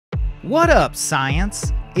What up,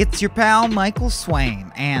 science? It's your pal Michael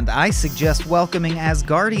Swain, and I suggest welcoming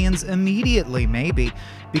Asgardians immediately, maybe,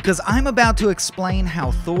 because I'm about to explain how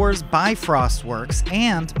Thor's Bifrost works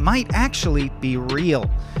and might actually be real.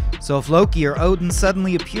 So if Loki or Odin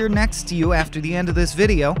suddenly appear next to you after the end of this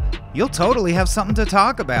video, you'll totally have something to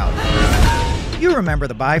talk about. You remember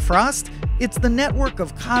the Bifrost? It's the network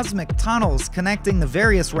of cosmic tunnels connecting the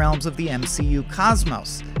various realms of the MCU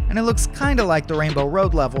cosmos, and it looks kinda like the Rainbow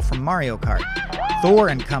Road level from Mario Kart. Thor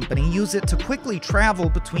and company use it to quickly travel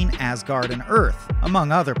between Asgard and Earth,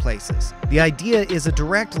 among other places. The idea is a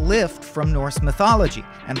direct lift from Norse mythology,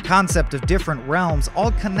 and the concept of different realms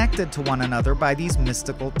all connected to one another by these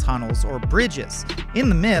mystical tunnels or bridges. In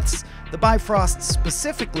the myths, the Bifrost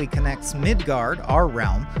specifically connects Midgard, our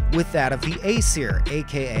realm, with that of the Aesir,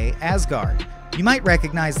 aka Asgard. You might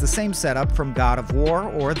recognize the same setup from God of War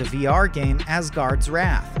or the VR game Asgard's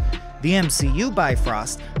Wrath. The MCU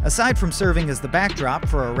Bifrost, aside from serving as the backdrop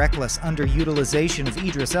for a reckless underutilization of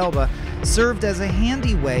Idris Elba, served as a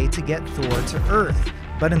handy way to get Thor to Earth.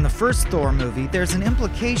 But in the first Thor movie, there's an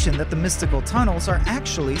implication that the mystical tunnels are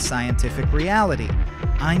actually scientific reality.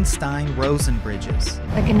 Einstein-rosen bridges.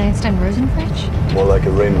 Like an Einstein-rosen bridge? More like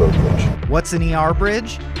a rainbow bridge. What's an ER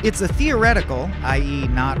bridge? It's a theoretical, i.e.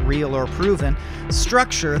 not real or proven,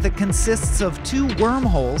 structure that consists of two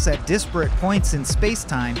wormholes at disparate points in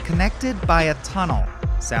space-time connected by a tunnel.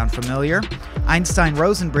 Sound familiar?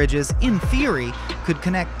 Einstein-rosen bridges, in theory, could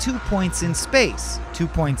connect 2 points in space, 2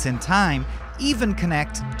 points in time, even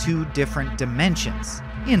connect 2 different dimensions.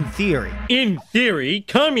 In theory. In theory,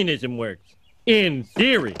 communism works. In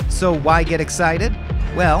theory. So why get excited?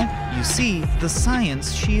 Well, you see, the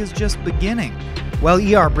science she is just beginning. While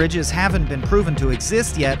ER bridges haven't been proven to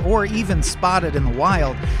exist yet or even spotted in the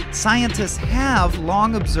wild, scientists have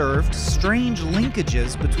long observed strange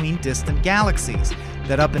linkages between distant galaxies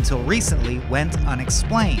that up until recently went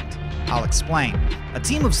unexplained. I'll explain. A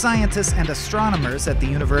team of scientists and astronomers at the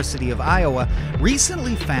University of Iowa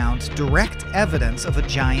recently found direct evidence of a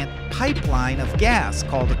giant pipeline of gas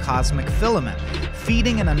called a cosmic filament,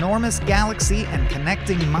 feeding an enormous galaxy and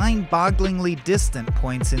connecting mind-bogglingly distant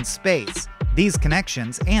points in space. These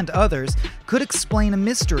connections, and others, could explain a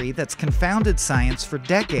mystery that's confounded science for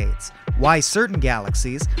decades. Why certain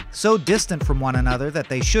galaxies, so distant from one another that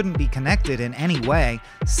they shouldn't be connected in any way,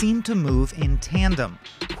 seem to move in tandem.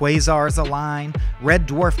 Quasars align, red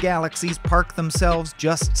dwarf galaxies park themselves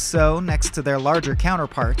just so next to their larger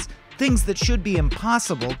counterparts, things that should be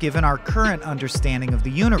impossible given our current understanding of the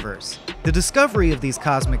universe. The discovery of these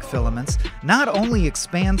cosmic filaments not only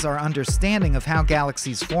expands our understanding of how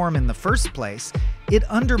galaxies form in the first place, it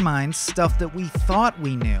undermines stuff that we thought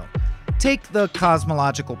we knew. Take the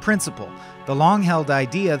cosmological principle, the long-held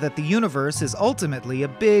idea that the universe is ultimately a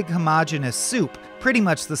big homogeneous soup, pretty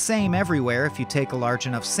much the same everywhere if you take a large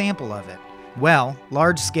enough sample of it. Well,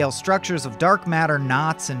 large-scale structures of dark matter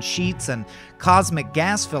knots and sheets and cosmic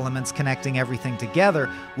gas filaments connecting everything together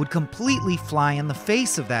would completely fly in the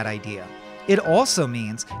face of that idea. It also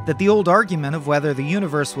means that the old argument of whether the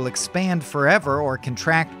universe will expand forever or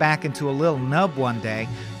contract back into a little nub one day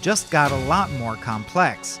just got a lot more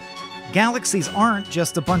complex. Galaxies aren't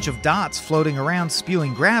just a bunch of dots floating around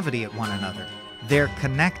spewing gravity at one another. They're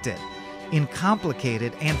connected in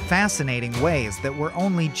complicated and fascinating ways that we're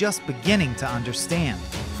only just beginning to understand.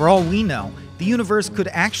 For all we know, the universe could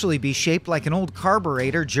actually be shaped like an old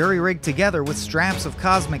carburetor jury-rigged together with straps of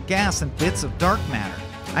cosmic gas and bits of dark matter.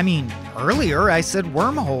 I mean, earlier I said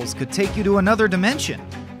wormholes could take you to another dimension,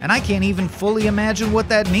 and I can't even fully imagine what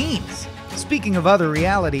that means. Speaking of other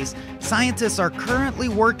realities, scientists are currently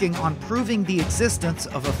working on proving the existence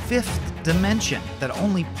of a 5th dimension that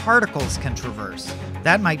only particles can traverse.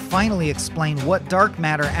 That might finally explain what dark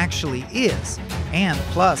matter actually is. And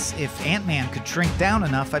plus, if Ant-Man could shrink down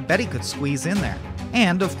enough, I bet he could squeeze in there.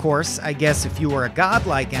 And of course, I guess if you were a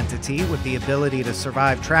godlike entity with the ability to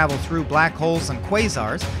survive travel through black holes and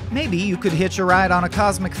quasars, maybe you could hitch a ride on a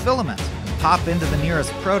cosmic filament and pop into the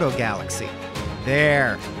nearest proto-galaxy.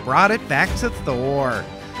 There, brought it back to Thor.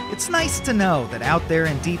 It's nice to know that out there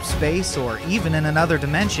in deep space or even in another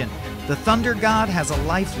dimension, the Thunder God has a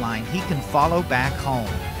lifeline he can follow back home.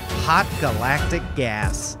 Hot galactic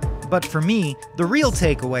gas. But for me, the real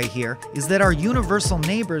takeaway here is that our universal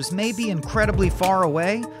neighbors may be incredibly far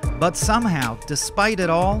away, but somehow, despite it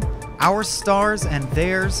all, our stars and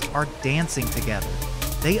theirs are dancing together.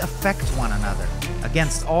 They affect one another,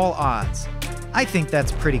 against all odds. I think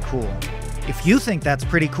that's pretty cool. If you think that's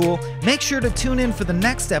pretty cool, make sure to tune in for the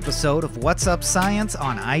next episode of What's Up Science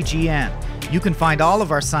on IGN. You can find all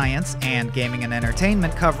of our science and gaming and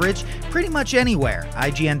entertainment coverage pretty much anywhere.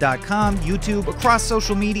 IGN.com, YouTube, across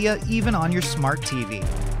social media, even on your smart TV.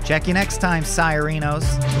 Check you next time,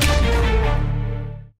 Sci-Rinos.